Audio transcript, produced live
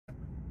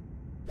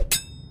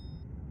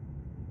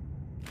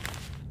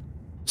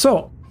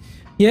So,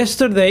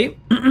 yesterday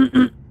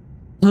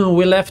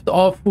we left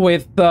off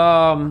with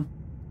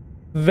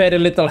very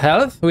little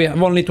health. We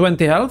have only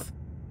 20 health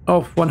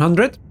of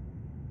 100.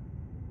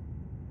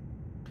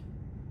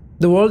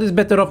 The world is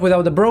better off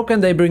without the broken.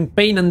 They bring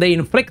pain and they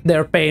inflict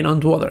their pain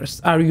onto others.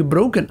 Are you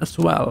broken as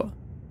well?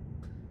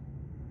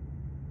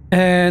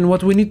 And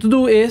what we need to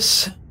do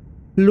is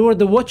lure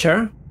the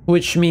Watcher,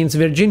 which means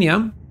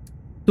Virginia,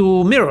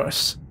 to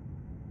mirrors.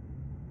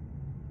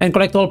 And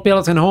collect all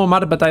pills and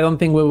homemade, but I don't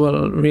think we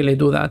will really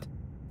do that.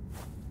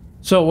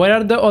 So where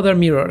are the other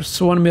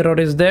mirrors? One mirror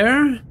is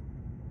there.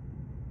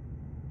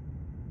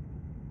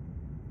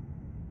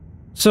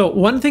 So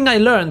one thing I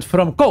learned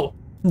from Cope,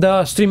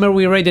 the streamer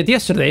we raided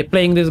yesterday,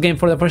 playing this game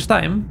for the first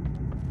time.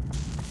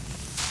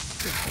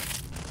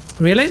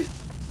 Really?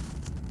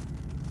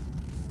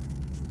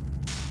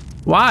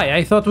 Why?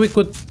 I thought we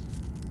could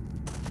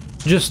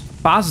just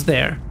pass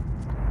there.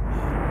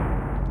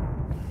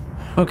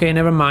 Okay,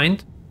 never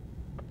mind.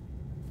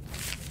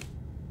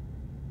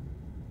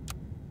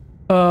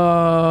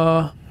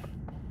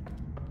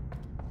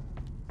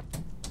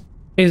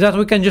 Is that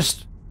we can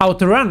just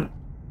outrun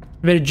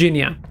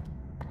Virginia.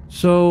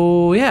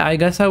 So yeah, I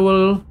guess I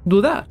will do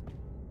that.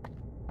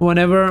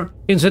 Whenever,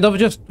 instead of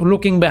just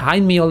looking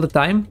behind me all the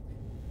time.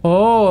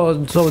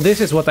 Oh, so this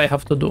is what I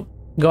have to do.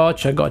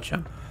 Gotcha,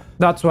 gotcha.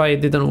 That's why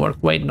it didn't work.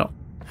 Wait, no.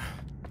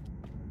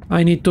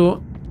 I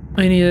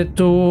needed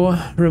to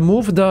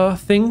remove the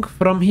thing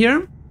from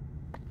here.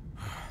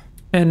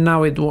 And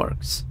now it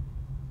works.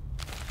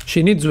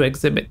 She needs to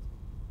exhibit.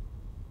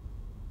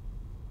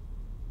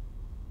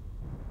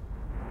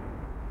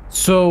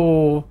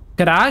 So,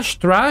 crash,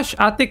 trash,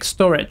 attic,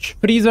 storage,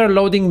 freezer,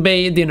 loading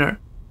bay, dinner.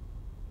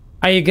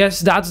 I guess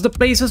that's the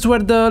places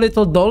where the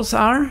little dolls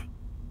are.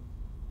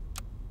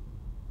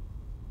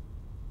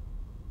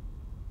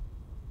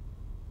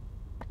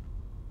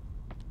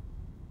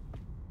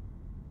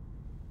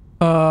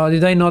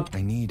 Did I not?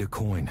 I need a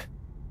coin.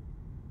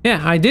 Yeah,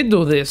 I did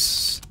do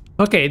this.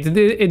 Okay,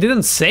 it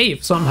didn't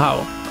save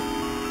somehow.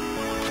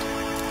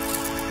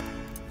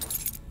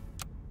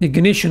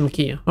 Ignition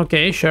key.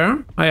 Okay,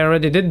 sure. I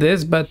already did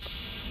this, but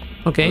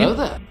okay. Hello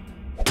there.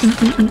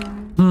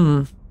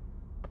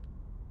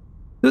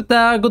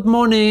 Tuta, good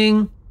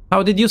morning.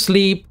 How did you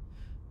sleep?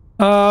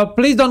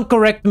 Please don't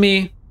correct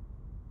me.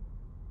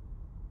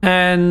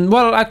 And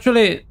well,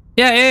 actually,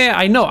 yeah,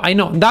 I know.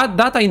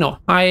 That I know.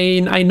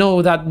 I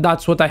know that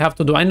that's what I have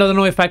to do. I don't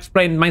know if I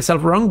explained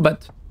myself wrong,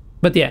 but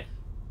yeah.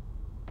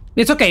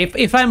 It's okay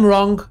if I'm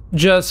wrong.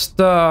 Just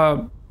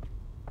don't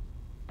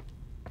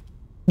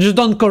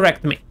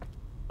correct me.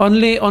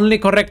 Only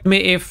correct me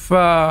if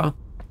I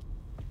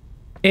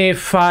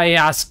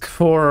ask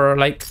for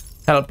like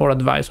help or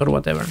advice or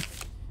whatever.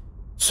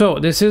 So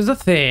this is the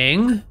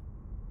thing.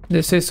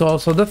 This is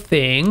also the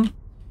thing.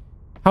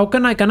 How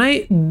can I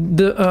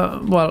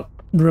well,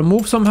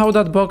 remove somehow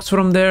that box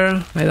from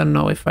there? I don't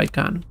know if I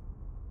can.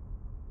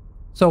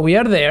 So we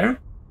are there.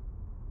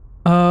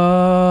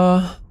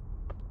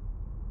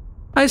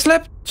 I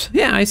slept.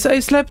 Yeah, I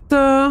slept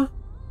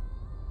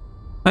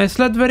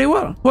very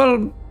well.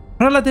 Well,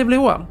 relatively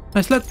well.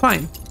 I slept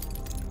fine.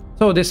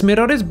 So this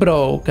mirror is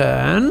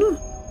broken.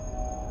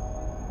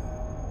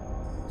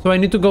 So I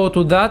need to go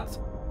to that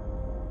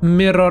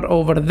mirror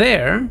over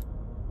there.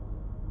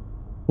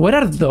 Where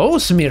are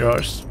those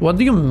mirrors? What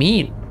do you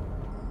mean?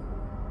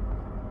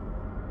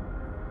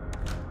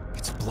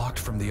 It's blocked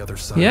from the other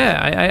side.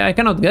 Yeah, I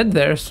cannot get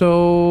there,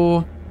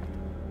 so...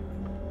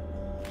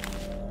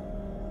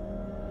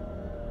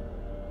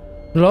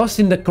 Lost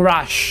in the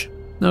crash.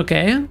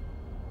 Okay.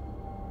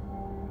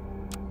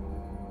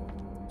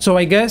 So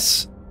I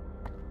guess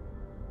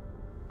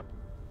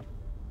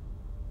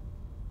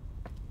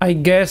I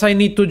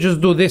need to just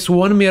do this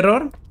one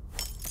mirror.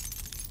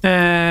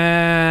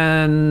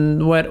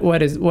 And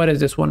what is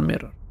this one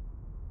mirror?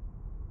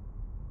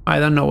 I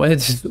don't know. What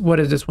is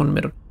this one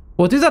mirror?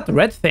 What is that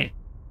red thing?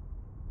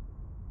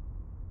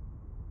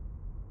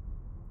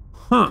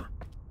 Huh.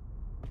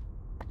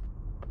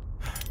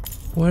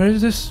 Where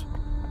is this?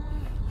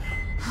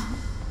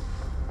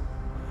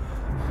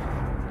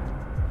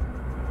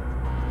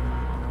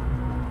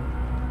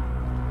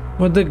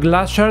 What the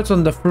glass shards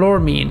on the floor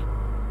mean?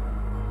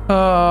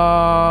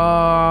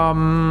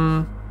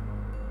 I'm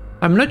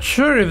not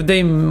sure if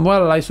they...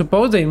 Well, I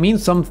suppose they mean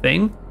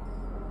something.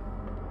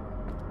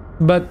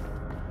 But...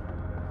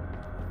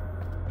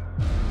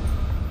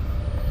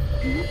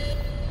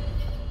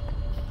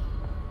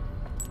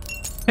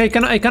 Hey,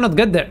 I cannot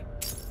get there.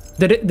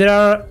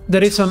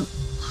 There is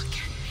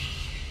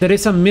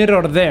a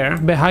mirror there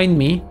behind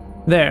me.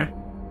 There.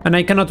 And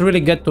I cannot really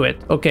get to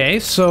it. Okay,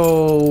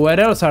 so where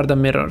else are the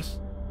mirrors?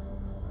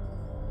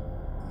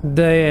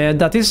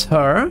 That is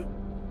her.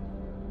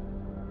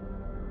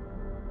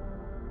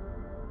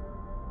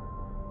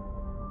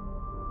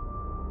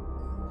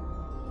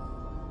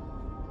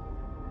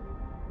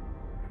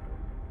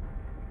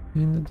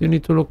 You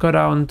need to look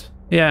around.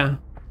 Yeah.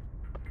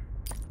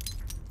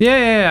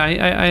 Yeah.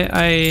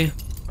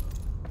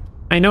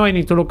 I know I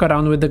need to look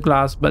around with the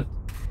glass, but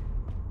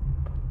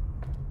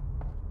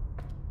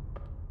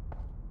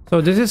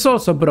So this is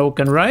also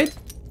broken, right?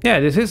 Yeah,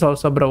 this is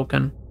also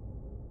broken.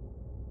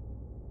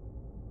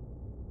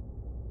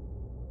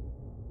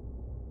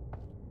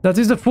 That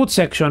is the food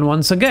section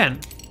once again.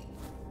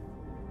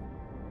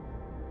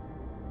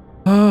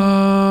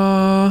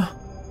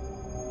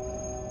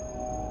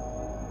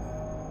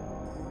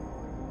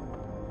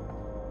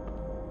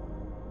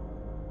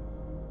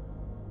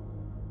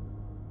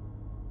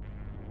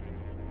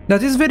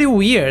 That is very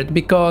weird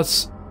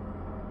because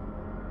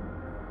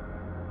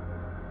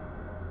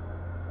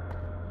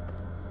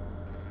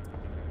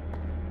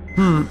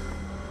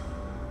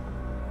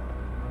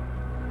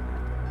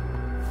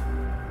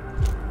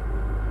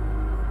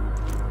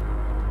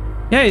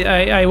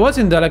yeah, I was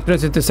in the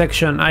electricity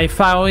section. I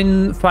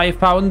found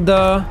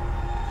the...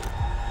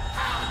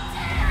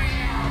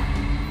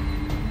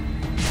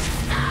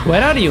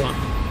 Where are you?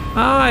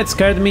 Ah, it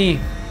scared me.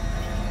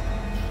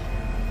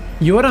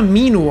 You're a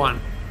mean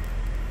one.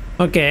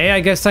 Okay, I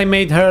guess I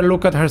made her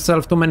look at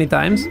herself too many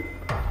times.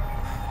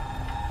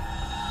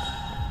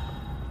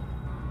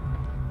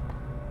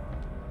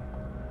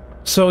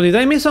 So did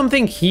I miss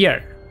something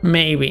here?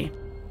 Maybe.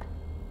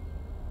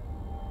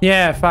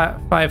 Yeah,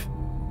 5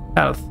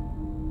 health.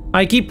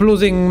 I keep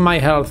losing my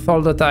health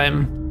all the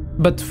time.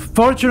 But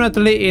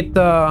fortunately it...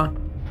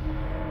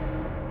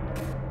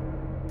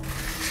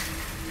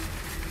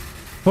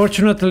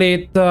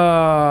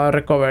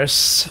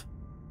 recovers.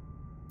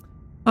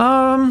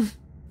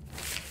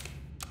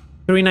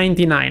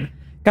 399.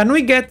 Can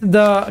we get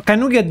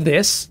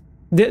this?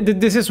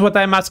 This is what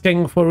I'm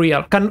asking for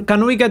real.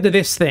 Can we get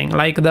this thing,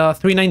 like the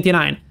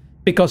 399?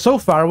 Because so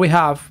far we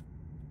have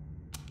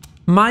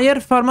Meyer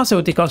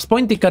Pharmaceuticals,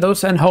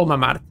 Pointicados, and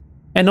Homamart.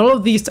 And all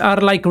of these are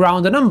like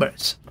round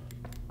numbers.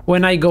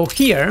 When I go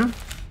here,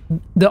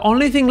 the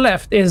only thing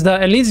left is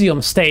the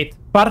Elysium State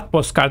Park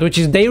postcard, which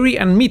is dairy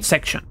and meat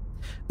section.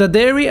 The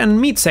dairy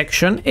and meat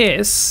section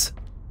is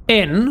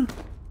in...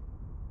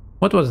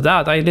 What was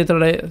that? I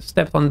literally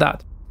stepped on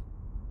that.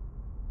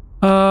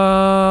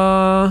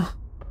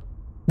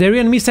 Dairy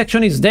and meat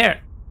section is there.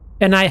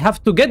 And I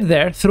have to get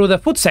there through the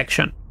food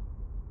section.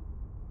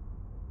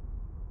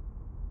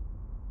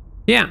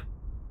 Yeah.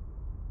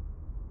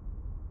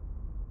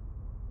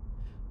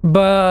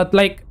 But,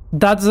 like,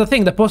 that's the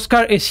thing. The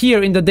postcard is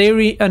here in the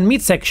dairy and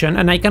meat section,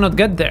 and I cannot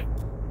get there.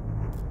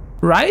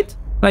 Right?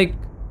 Like,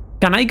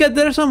 can I get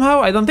there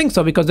somehow? I don't think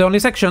so, because the only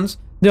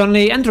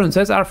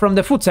entrances are from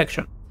the food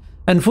section.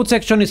 And food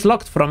section is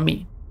locked from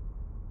me.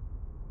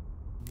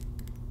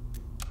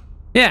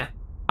 Yeah,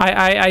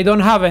 I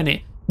don't have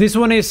any. This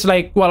one is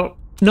like, well,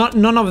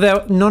 none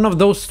of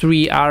those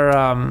three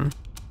are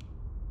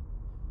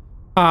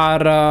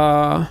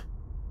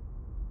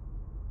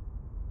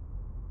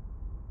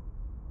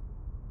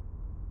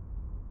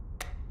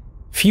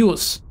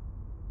fuse.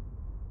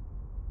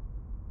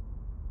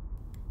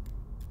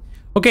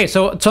 Okay,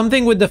 so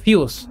something with the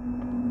fuse.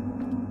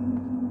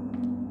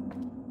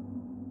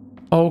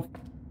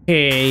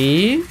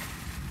 Okay.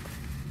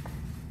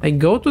 I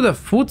go to the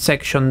food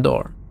section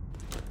door.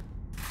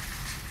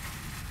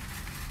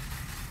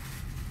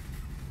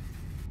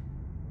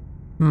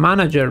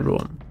 Manager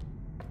room.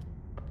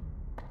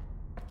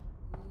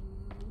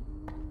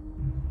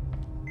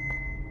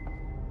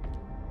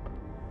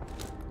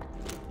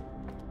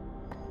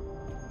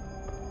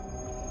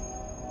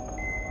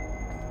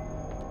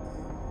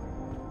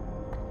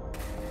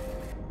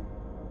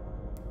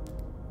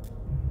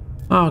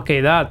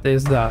 Okay, that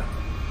is that.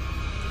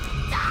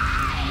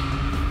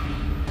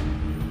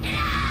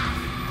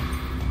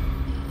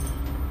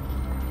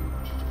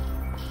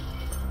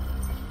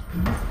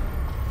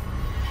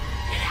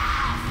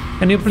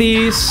 Can you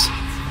please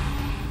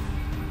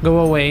go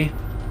away?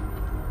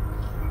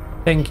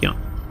 Thank you.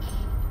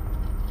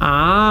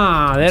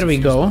 Ah, there we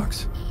go.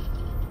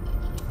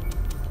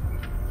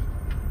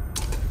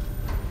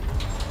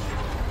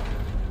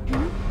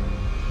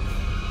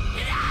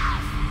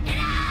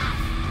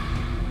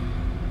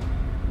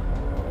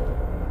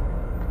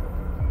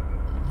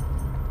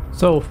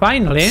 So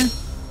finally,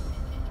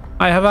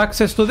 I have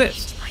access to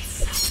this.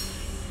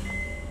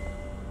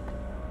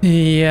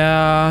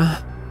 Yeah.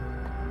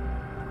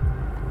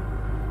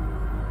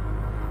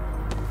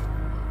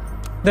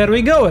 There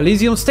we go,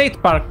 Elysium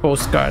State Park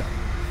postcard.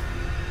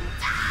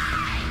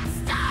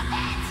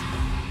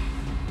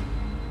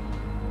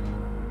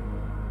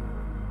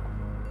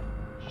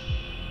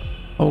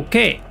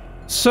 Okay,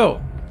 so.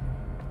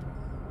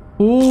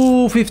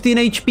 Ooh, 15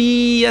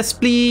 HP, yes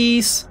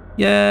please.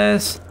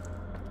 Yes.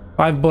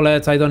 5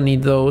 bullets, I don't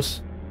need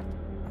those.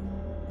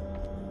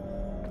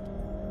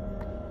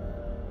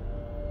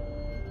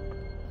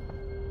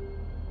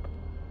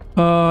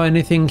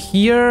 Anything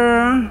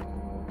here?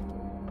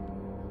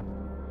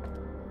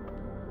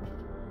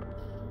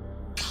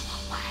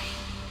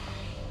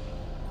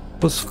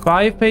 Was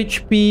 5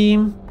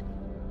 HP.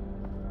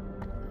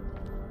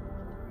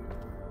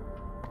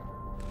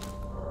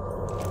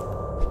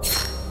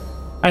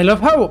 I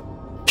love how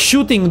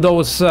shooting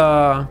those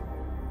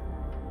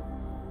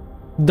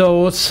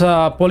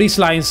police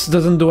lines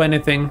doesn't do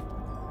anything.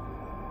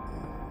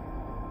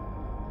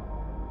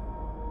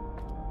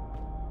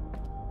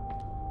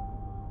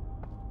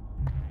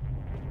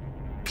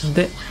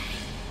 The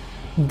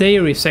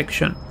dairy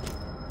section.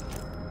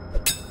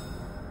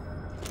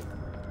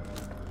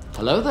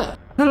 Hello there.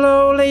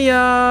 Hello,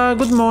 Leia.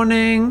 Good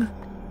morning.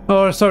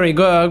 Or sorry,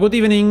 good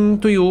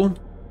evening to you.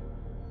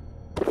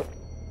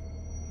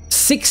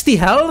 60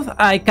 health?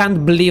 I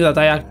can't believe that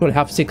I actually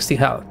have 60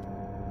 health.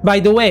 By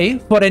the way,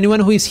 for anyone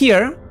who is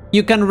here,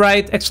 you can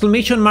write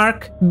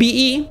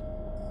 !BE.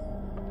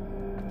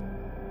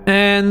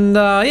 And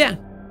yeah,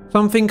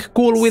 something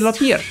cool will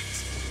appear.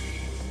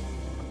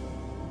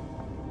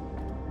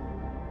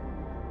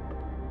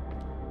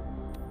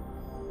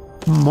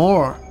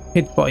 More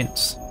hit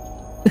points.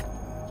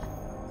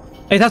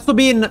 It has to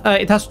be in.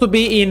 It has to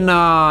be in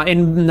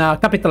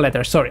capital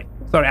letters. Sorry,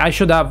 I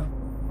should have.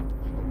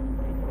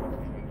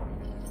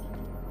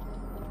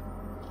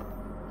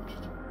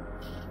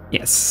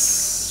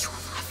 Yes.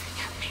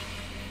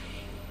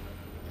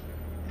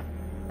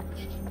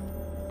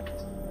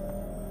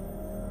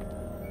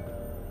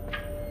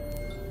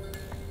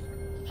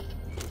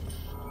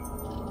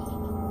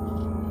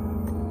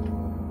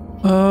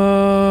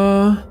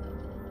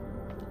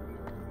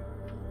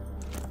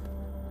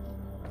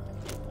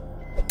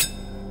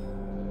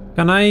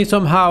 Can I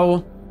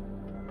somehow...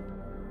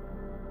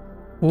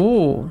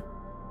 Ooh.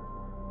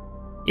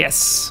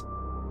 Yes.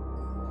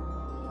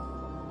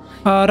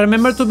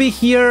 Remember to be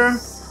here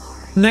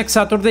next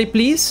Saturday,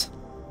 please.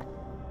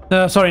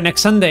 Sorry,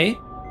 next Sunday.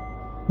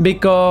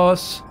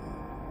 Because...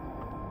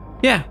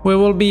 yeah, we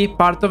will be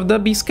part of the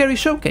Be Scary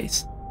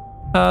Showcase.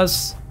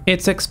 As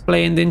it's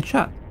explained in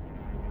chat.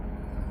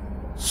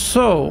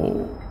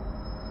 So...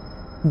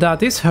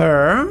 that is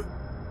her.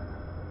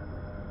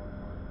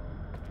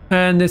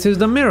 And this is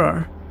the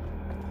mirror.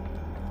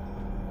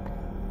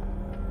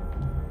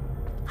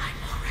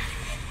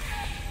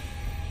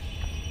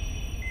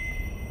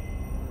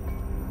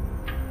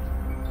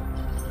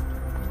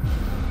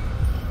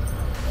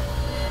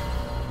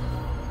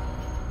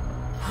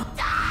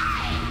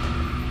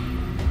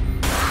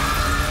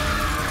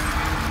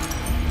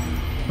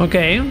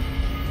 Okay.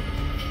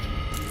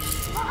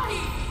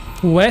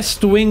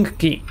 West Wing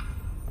key.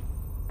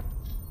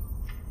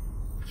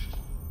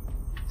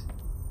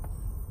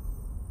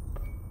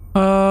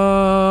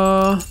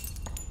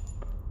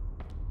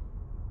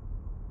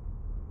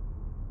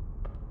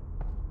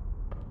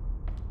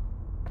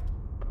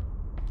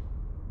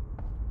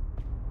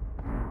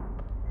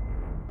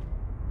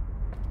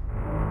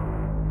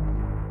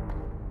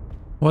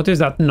 What is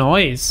that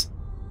noise?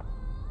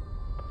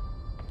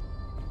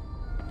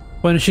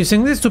 When she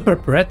sings, it's super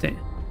pretty.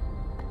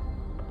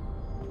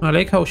 I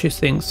like how she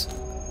sings.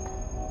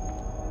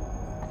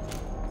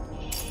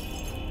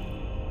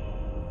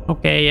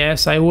 Okay,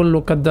 yes, I will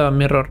look at the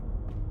mirror.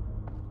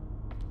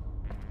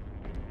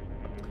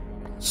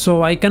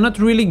 So I cannot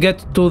really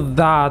get to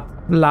that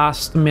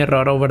last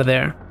mirror over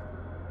there.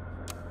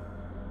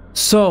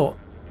 So,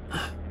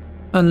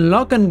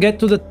 unlock and get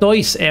to the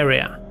toys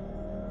area.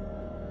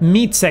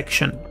 Meat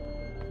section.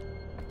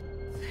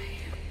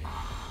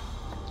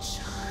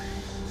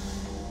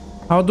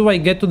 How do I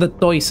get to the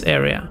toys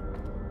area?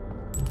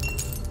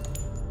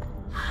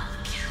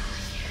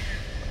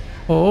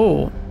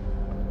 Oh.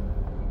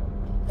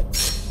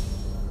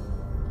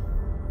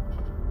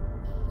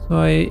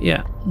 So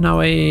yeah,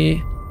 now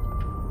I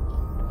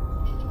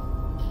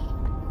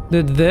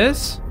did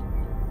this.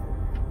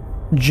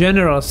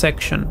 General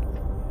section.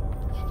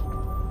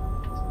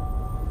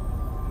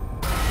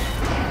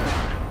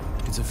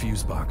 It's a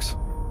fuse box.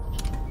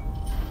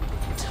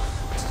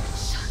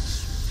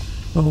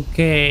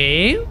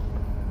 Okay.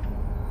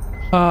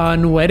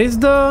 And where is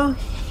the...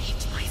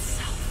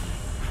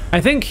 I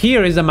think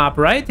here is the map,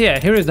 right? Yeah,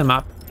 here is the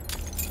map.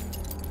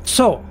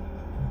 So,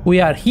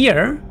 we are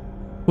here.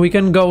 We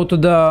can go to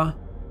the...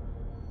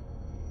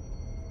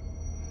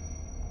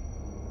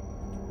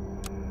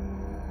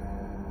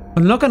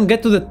 unlock and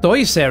get to the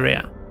toys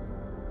area.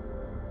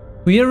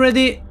 We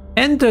already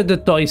entered the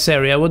toys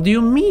area. What do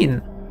you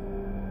mean?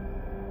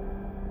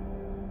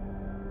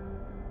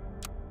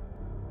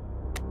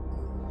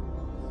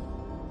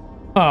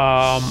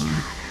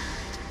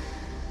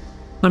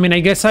 I mean,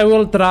 I guess I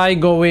will try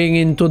going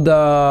into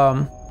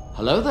the...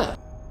 Hello there.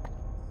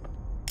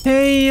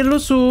 Hey,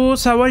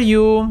 Lusus, how are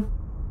you?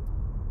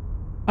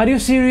 Are you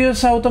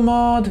serious,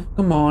 Automod?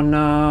 Come on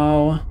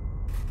now.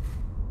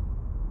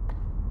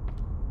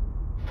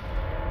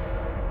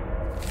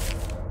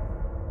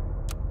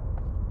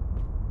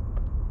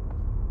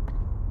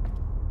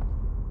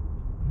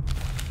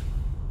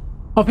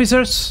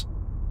 Officers?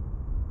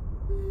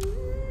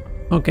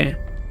 Okay.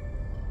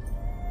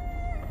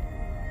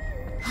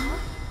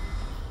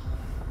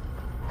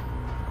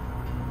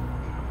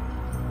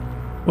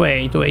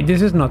 Wait,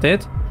 this is not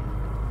it.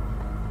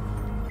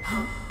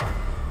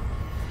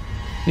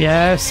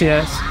 Yes,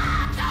 yes.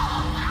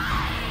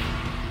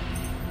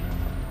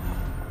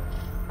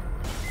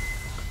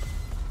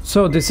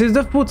 So this is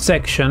the food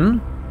section.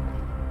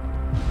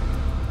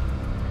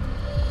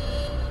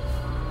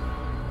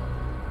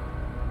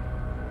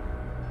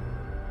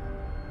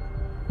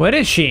 Where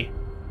is she?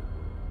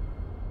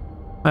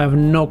 I have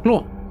no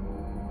clue.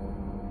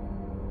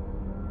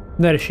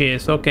 There she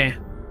is, okay.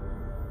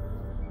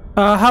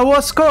 How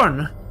was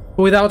Scorn?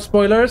 Without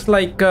spoilers,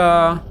 like,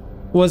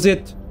 was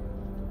it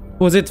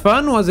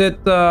fun? Was it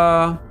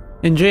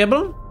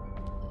enjoyable?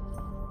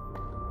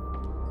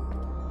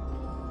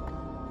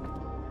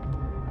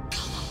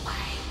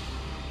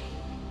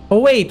 Oh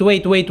wait.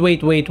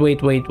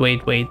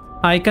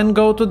 I can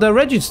go to the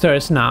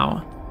registers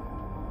now.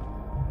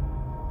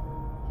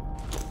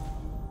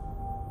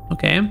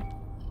 Okay.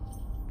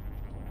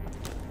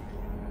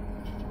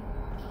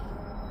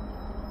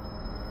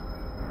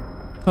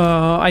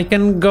 I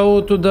can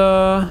go to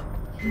the...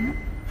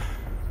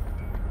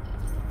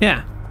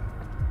 Yeah.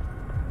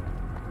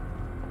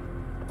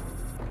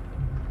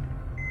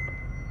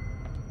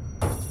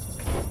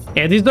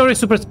 Yeah, this door is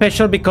super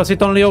special because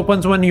it only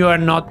opens when you are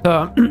not...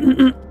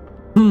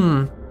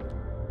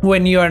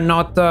 when you are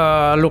not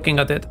looking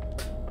at it.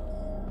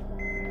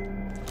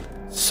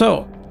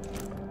 So...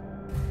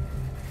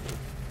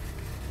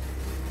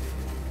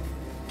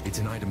 It's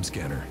an item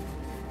scanner.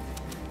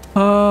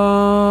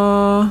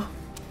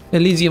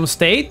 Elysium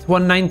State,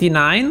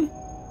 199.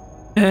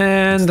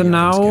 And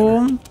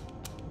now...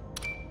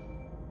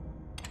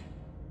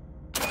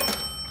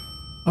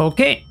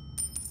 Okay.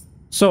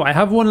 So I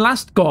have one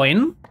last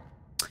coin.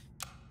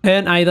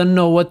 And I don't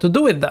know what to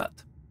do with that.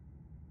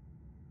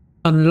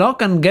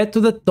 Unlock and get to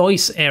the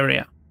toys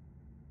area.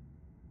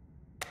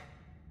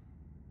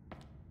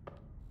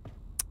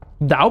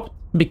 Doubt,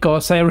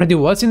 because I already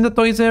was in the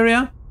toys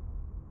area.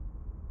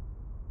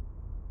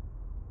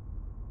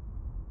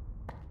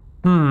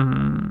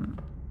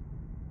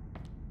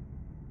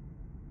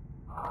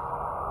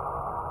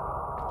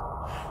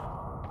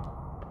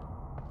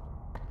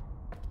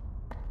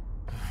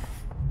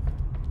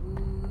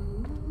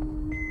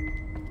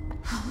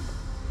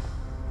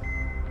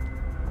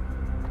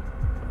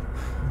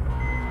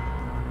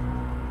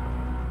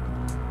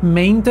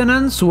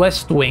 Maintenance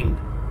West Wing.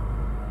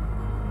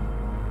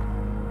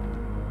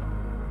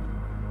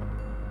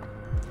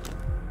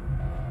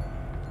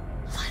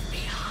 Let me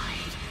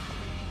hide.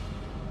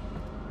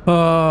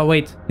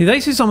 Wait, did I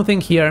see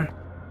something here?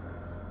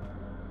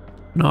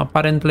 No,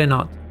 apparently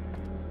not.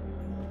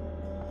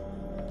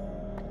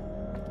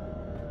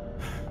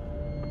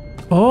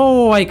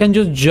 Oh, I can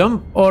just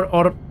jump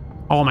or...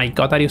 Oh my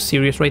god, are you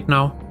serious right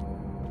now?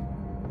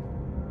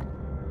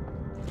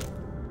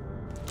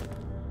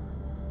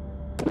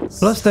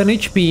 Plus 10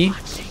 HP,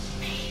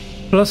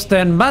 plus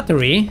 10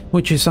 battery,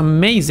 which is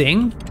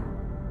amazing.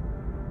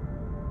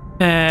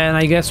 And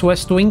I guess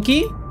West Wing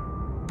key?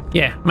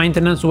 Yeah,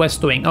 maintenance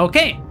West Wing.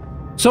 Okay,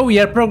 so we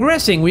are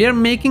progressing, we are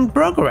making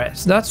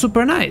progress. That's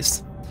super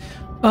nice.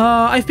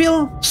 I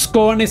feel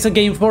Scorn is a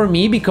game for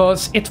me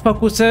because it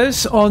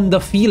focuses on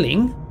the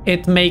feeling.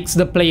 It makes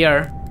the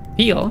player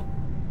feel.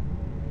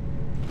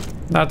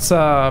 That's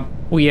a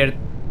weird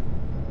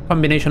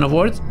combination of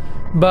words,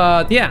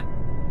 but yeah.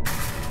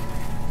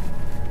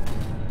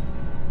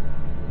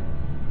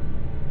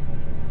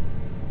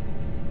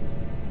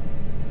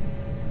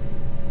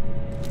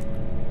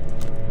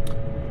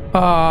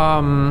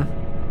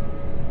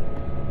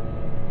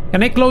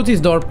 Can I close this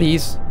door,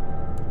 please?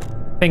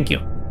 Thank you.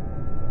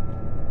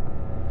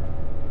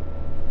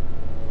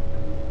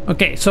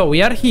 Okay, so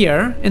we are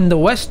here in the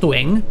West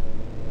Wing.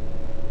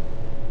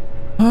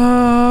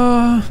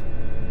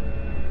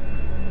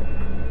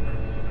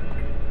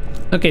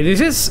 Okay,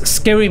 this is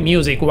scary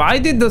music. Why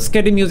did the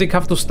scary music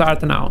have to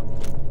start now?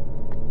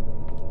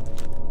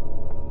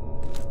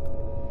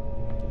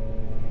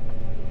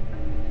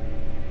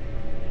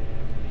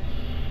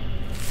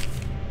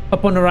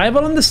 Upon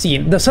arrival on the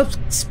scene, the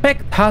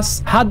suspect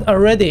had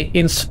already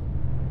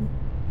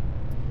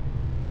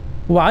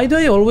Why do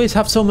I always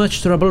have so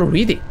much trouble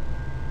reading?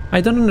 I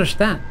don't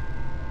understand.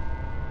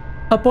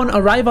 Upon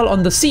arrival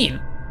on the scene,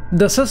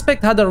 the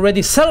suspect had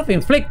already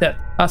self-inflicted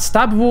a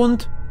stab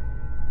wound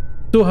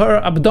to her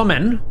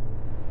abdomen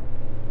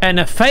and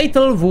a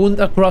fatal wound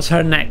across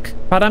her neck.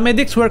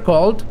 Paramedics were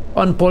called,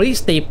 and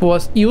police tape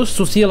was used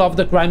to seal off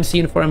the crime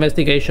scene for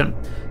investigation.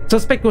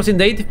 Suspect was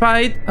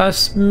identified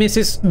as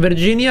Mrs.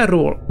 Virginia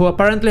Rule, who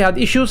apparently had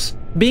issues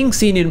being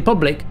seen in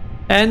public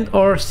and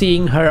or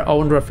seeing her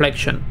own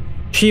reflection.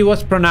 She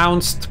was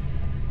pronounced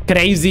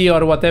crazy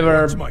or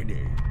whatever. What's my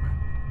name?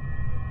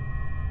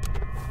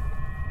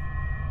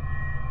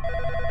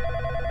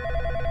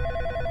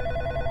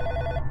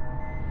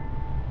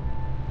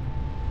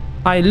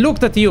 I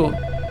looked at you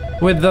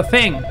with the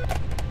thing.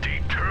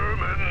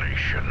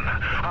 Determination.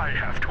 I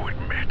have to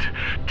admit,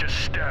 to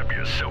stab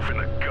yourself in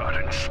the gut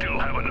and still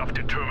have enough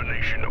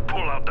determination to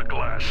pull out the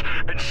glass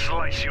and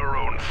slice your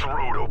own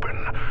throat open.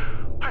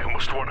 I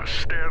almost want to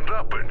stand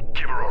up and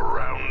give her a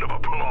round of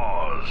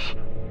applause.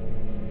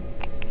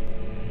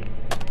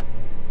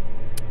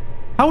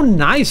 How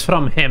nice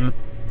from him.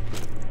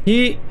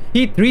 He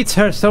treats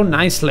her so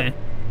nicely.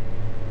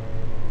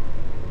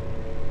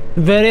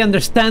 Very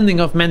understanding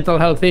of mental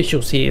health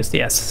issues he is,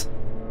 yes.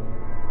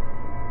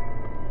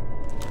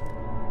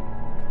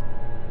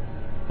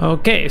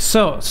 Okay,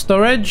 so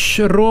storage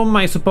room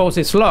I suppose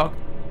is locked.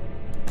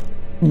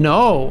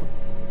 No.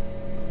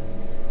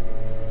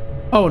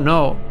 Oh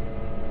no.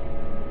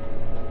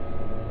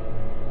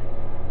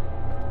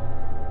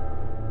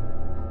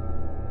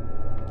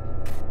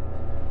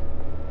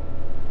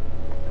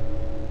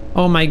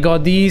 Oh my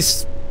god,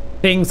 these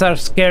things are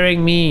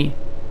scaring me.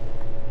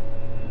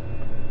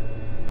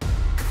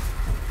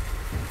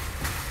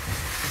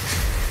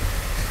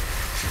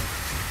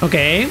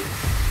 Okay.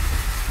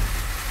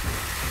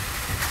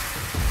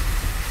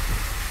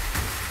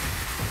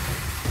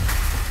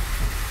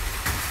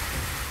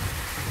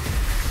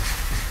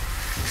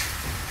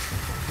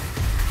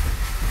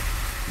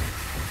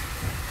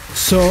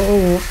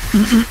 So...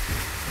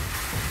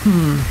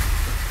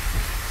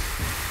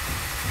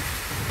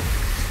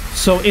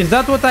 So is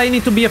that what I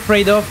need to be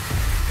afraid of?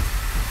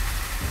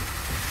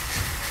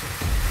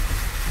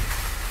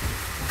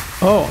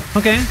 Oh,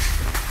 okay.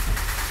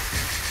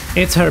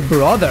 It's her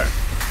brother.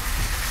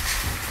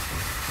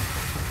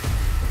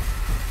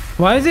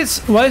 Why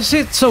is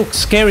it so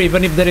scary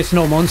even if there is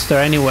no monster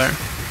anywhere?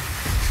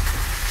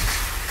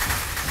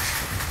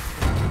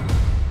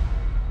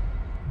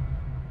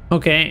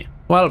 Okay,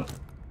 well...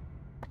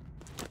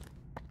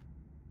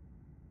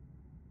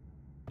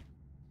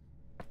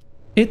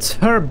 It's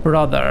her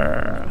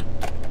brother.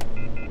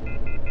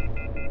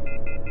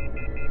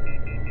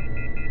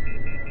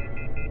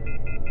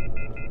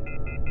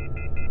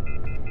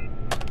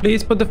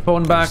 Please put the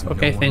phone back.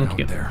 Okay, thank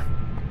you. There.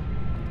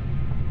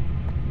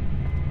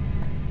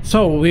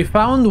 So, we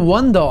found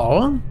one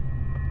doll.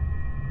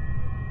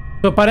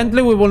 So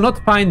apparently we will not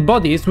find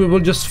bodies, we will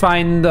just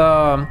find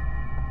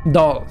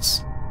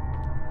dolls.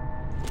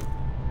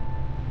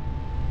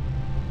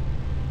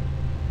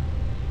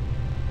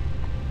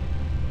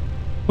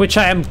 Which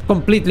I am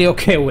completely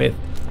okay with,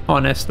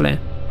 honestly.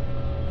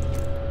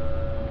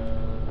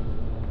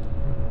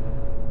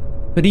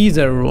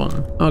 Freezer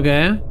room,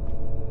 okay.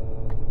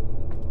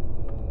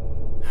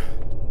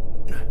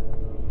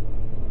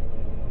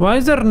 Why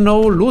is there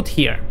no loot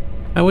here?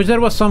 I wish there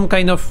was some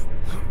kind of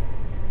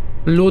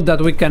loot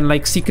that we can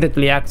like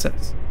secretly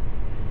access.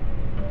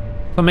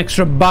 Some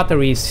extra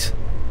batteries.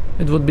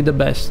 It would be the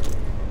best.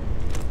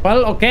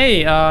 Well,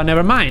 okay,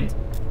 never mind.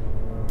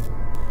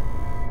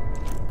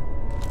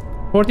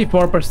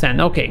 44%.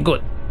 Okay,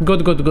 good.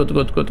 Good.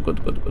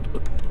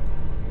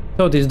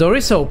 So this door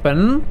is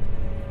open.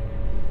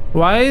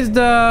 Why is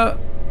the...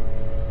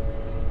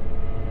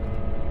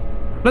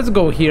 Let's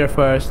go here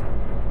first.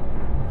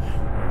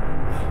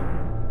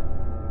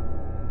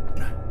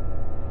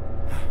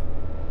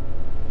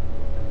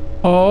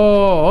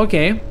 Oh,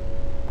 okay.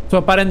 So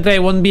apparently I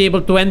won't be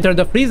able to enter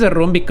the freezer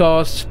room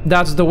because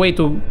that's the way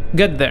to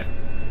get there.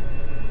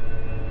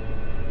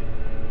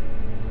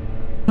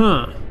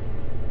 Huh.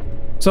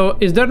 So,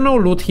 is there no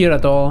loot here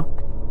at all?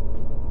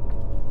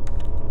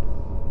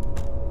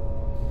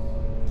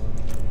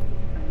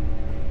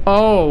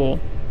 Oh.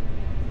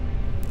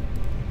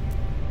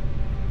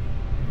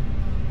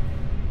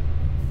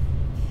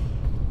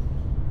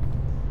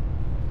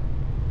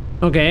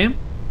 Okay.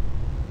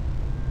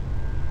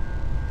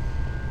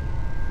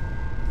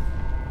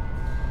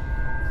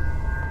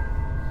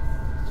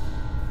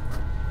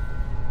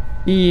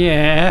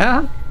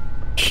 Yeah.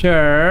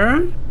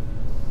 Sure.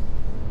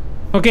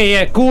 Okay,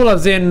 yeah, cool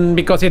as in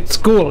because it's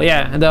cool,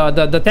 yeah.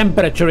 The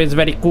temperature is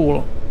very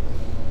cool.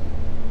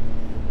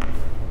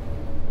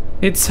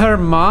 It's her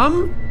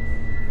mom?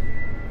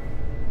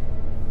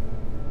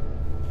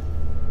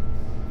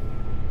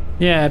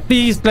 Yeah,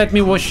 please let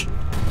me wash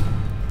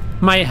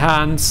my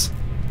hands.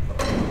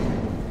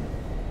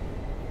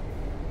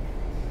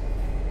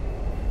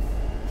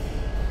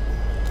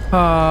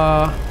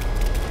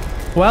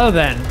 Well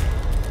then.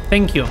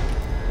 Thank you.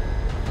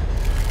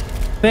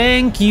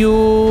 Thank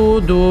you,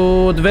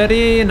 dude.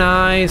 Very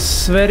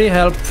nice, very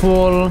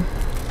helpful.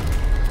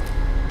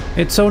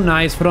 It's so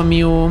nice from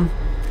you.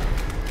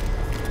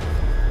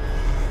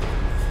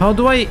 How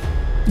do I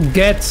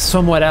get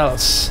somewhere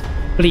else?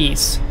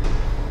 Please.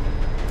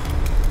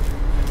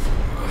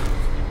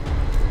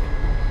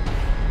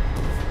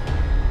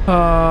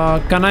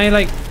 Can I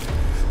like...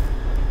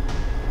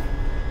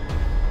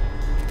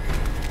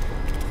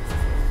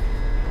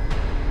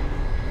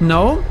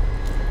 No?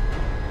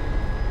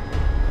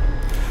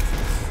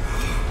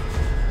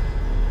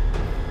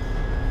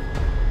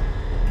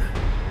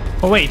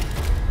 Oh, wait.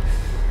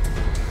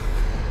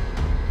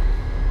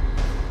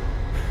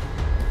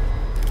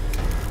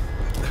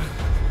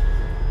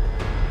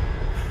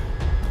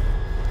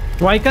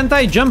 Why can't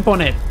I jump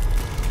on it?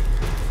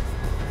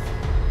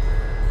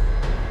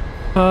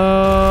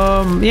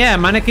 Yeah,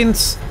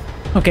 mannequins.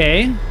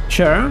 Okay,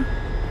 sure.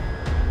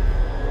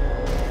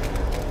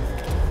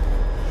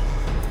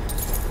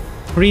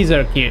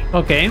 Freezer key.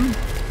 Okay.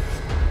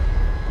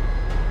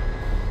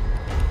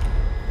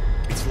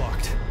 It's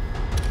locked.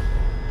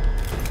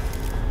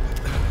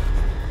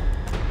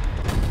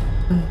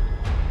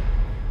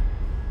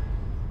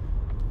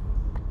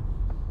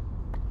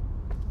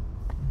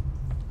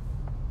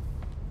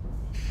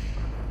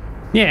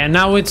 Yeah,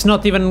 now it's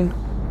not even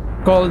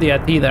cold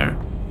yet either.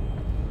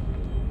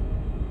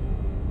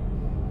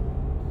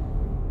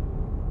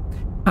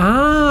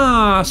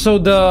 Ah, so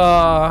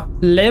the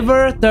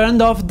lever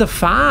turned off the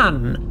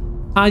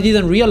fan. I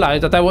didn't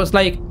realize that. I was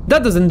like,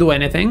 that doesn't do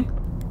anything.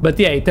 But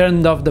yeah, it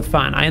turned off the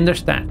fan. I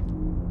understand.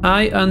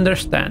 I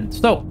understand.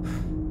 So,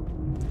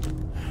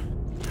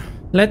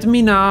 Let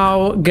me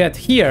now get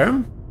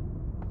here.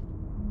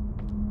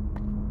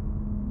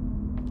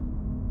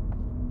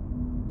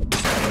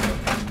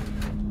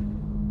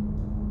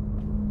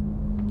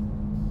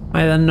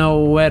 I don't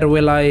know where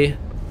will I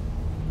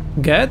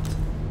get.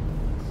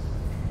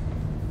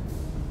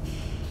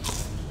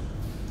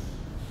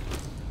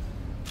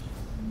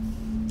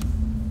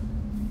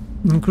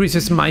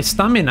 Increases my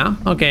stamina.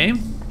 Okay,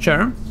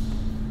 sure.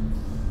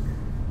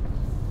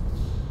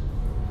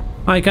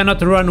 I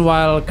cannot run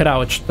while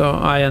crouched, so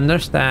I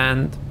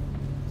understand.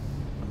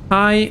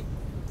 I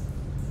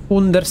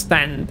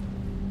understand.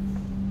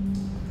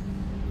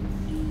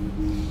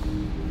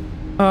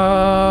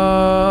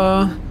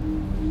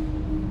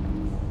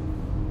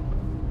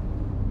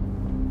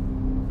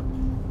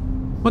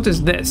 What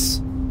is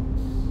this?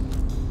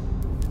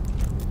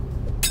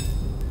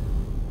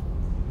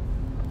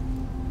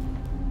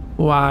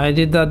 Why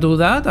did that do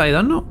that? I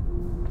don't know.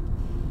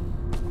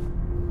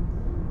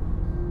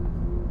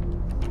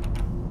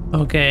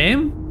 Okay.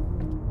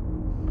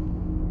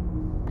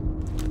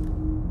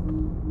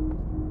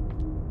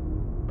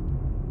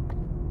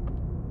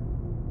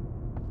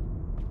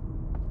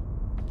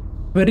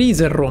 Where is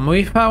her room?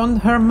 We found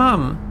her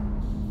mom.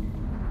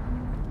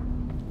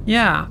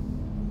 Yeah.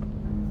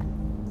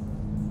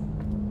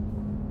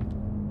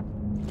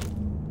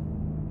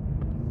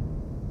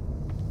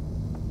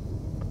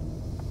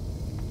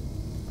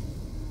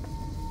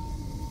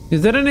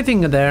 Is there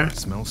anything there?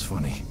 Smells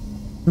funny.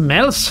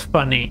 Smells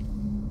funny.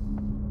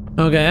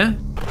 Okay.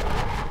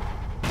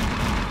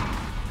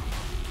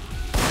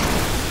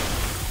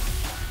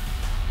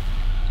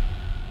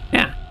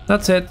 Yeah,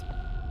 that's it.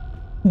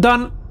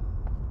 Done.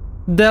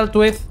 Dealt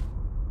with.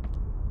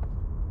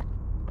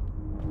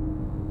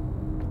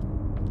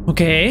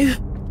 Okay.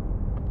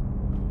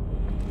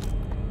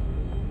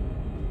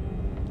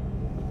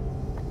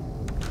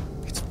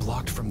 It's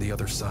blocked from the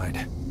other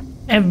side.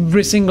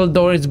 Every single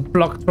door is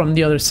blocked from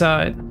the other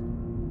side.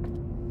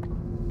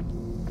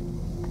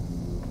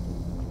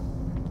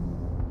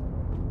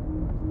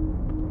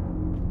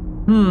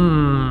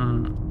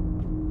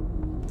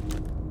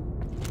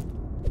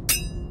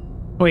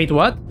 Wait,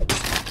 what?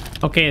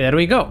 Okay, there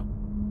we go.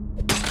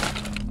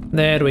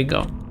 There we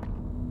go.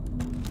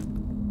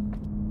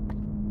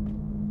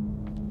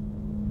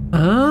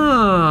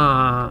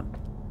 Ah.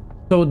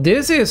 So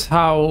this is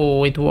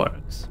how it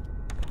works.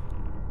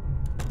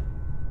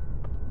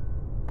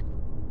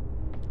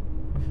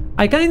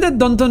 I kinda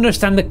don't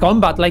understand the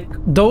combat, like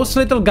those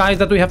little guys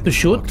that we have to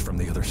shoot. Blocked from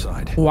the other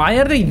side. Why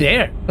are they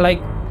there?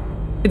 Like,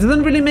 it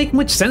doesn't really make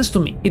much sense to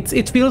me.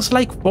 It feels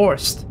like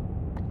forced.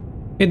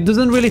 It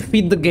doesn't really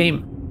fit the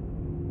game.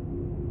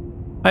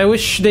 I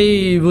wish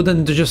they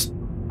wouldn't just...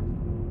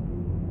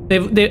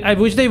 I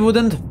wish they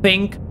wouldn't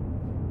think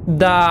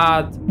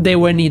that they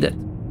were needed.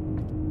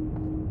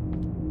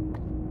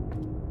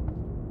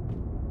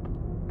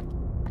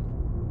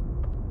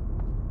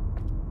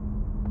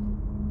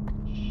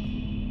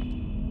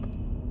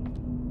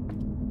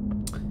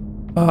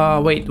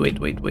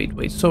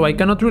 Wait. So I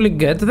cannot really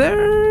get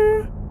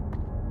there?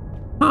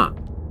 Huh.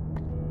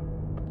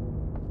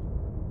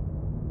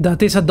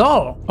 That is a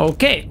doll.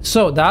 Okay,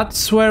 so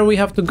that's where we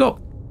have to go,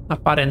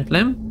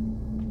 apparently.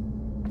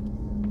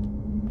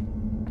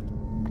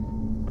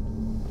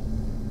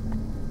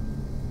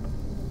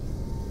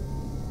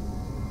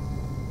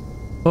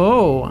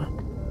 Oh.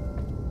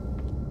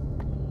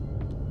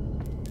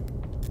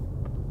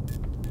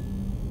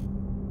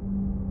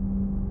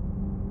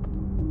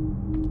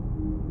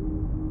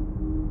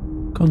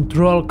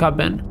 Control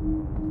cabin.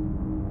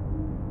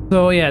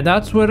 So yeah,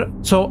 that's where...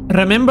 So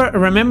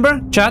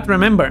remember, chat,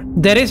 remember,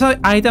 there is an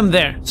item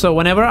there. So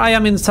whenever I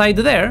am inside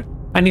there,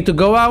 I need to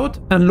go out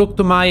and look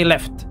to my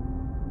left.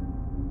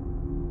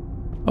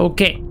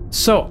 Okay,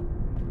 so...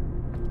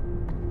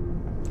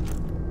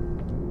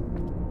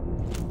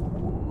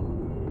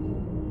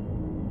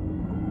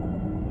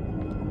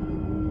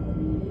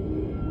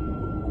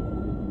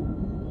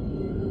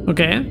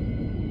 Okay.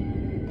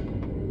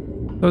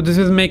 So this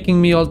is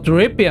making me all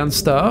trippy and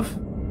stuff.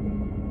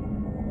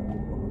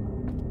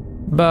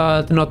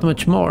 But not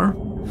much more.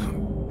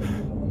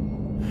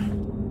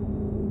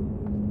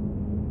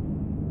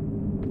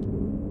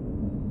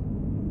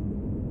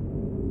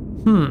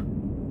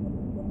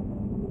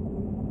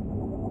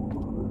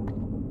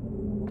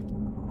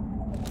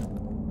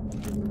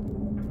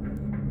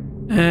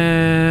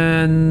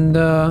 And...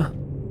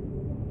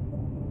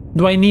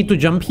 do I need to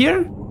jump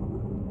here?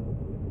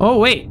 Oh,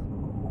 wait.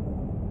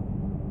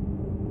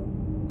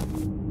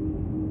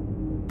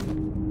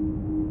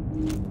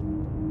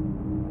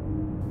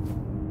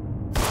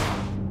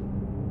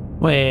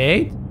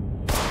 Wait.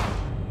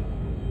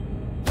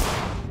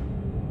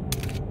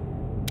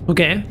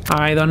 Okay,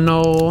 I don't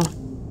know.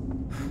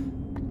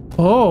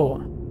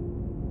 Oh.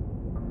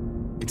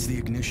 It's the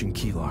ignition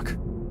key lock.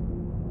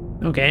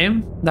 Okay,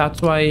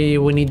 that's why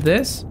we need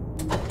this.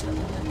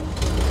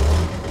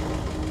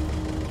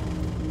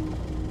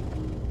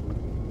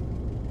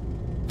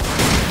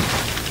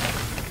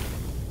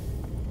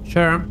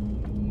 Sure.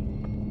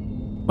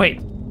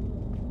 Wait.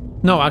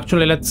 No,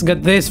 actually, let's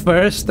get this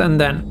first and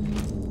then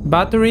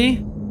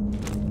battery,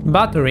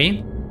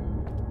 battery,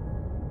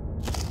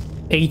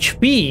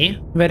 HP,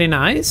 very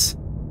nice.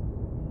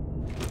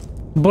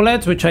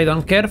 Bullets, which I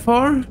don't care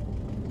for.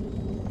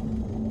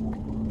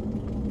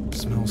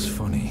 Smells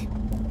funny.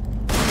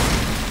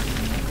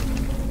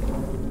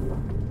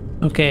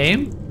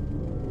 Okay.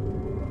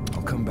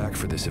 I'll come back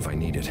for this if I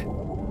need it.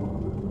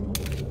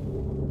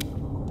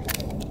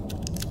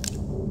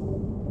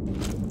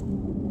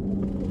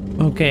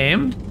 Okay.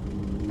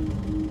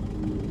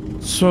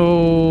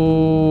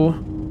 So...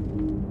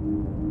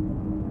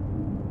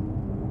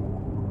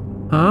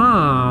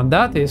 Ah,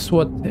 that is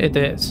what it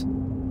is.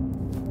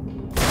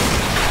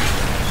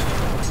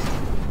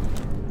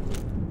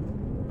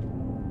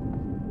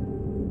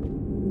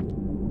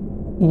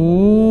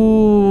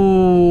 Ooh,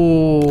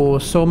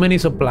 so many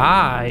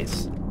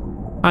supplies.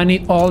 I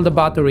need all the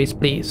batteries,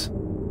 please.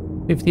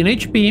 15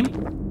 HP.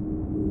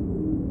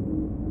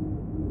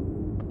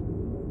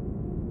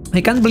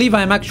 I can't believe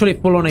I'm actually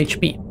full on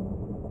HP.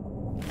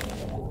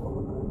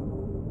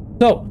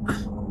 So,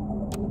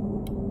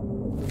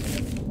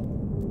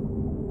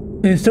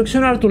 the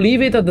instructions are to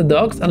leave it at the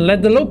docks and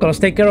let the locals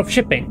take care of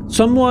shipping.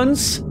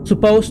 Someone's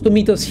supposed to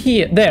meet us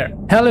here, there.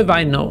 Hell if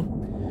I know.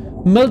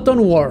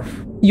 Milton Wharf,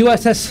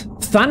 USS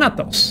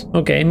Thanatos.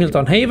 Okay,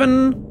 Milton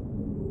Haven.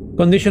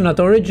 Condition at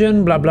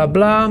origin, blah blah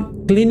blah.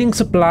 Cleaning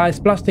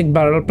supplies, plastic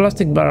barrel, blah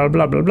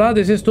blah blah.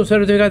 This is to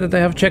certify that I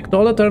have checked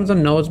all the terms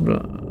and notes.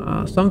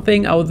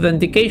 Something,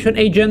 authentication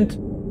agent,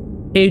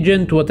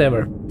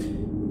 whatever.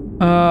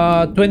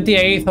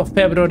 28th of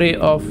February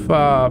of...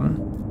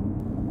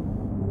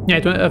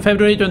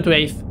 February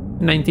 28th,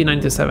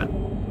 1997.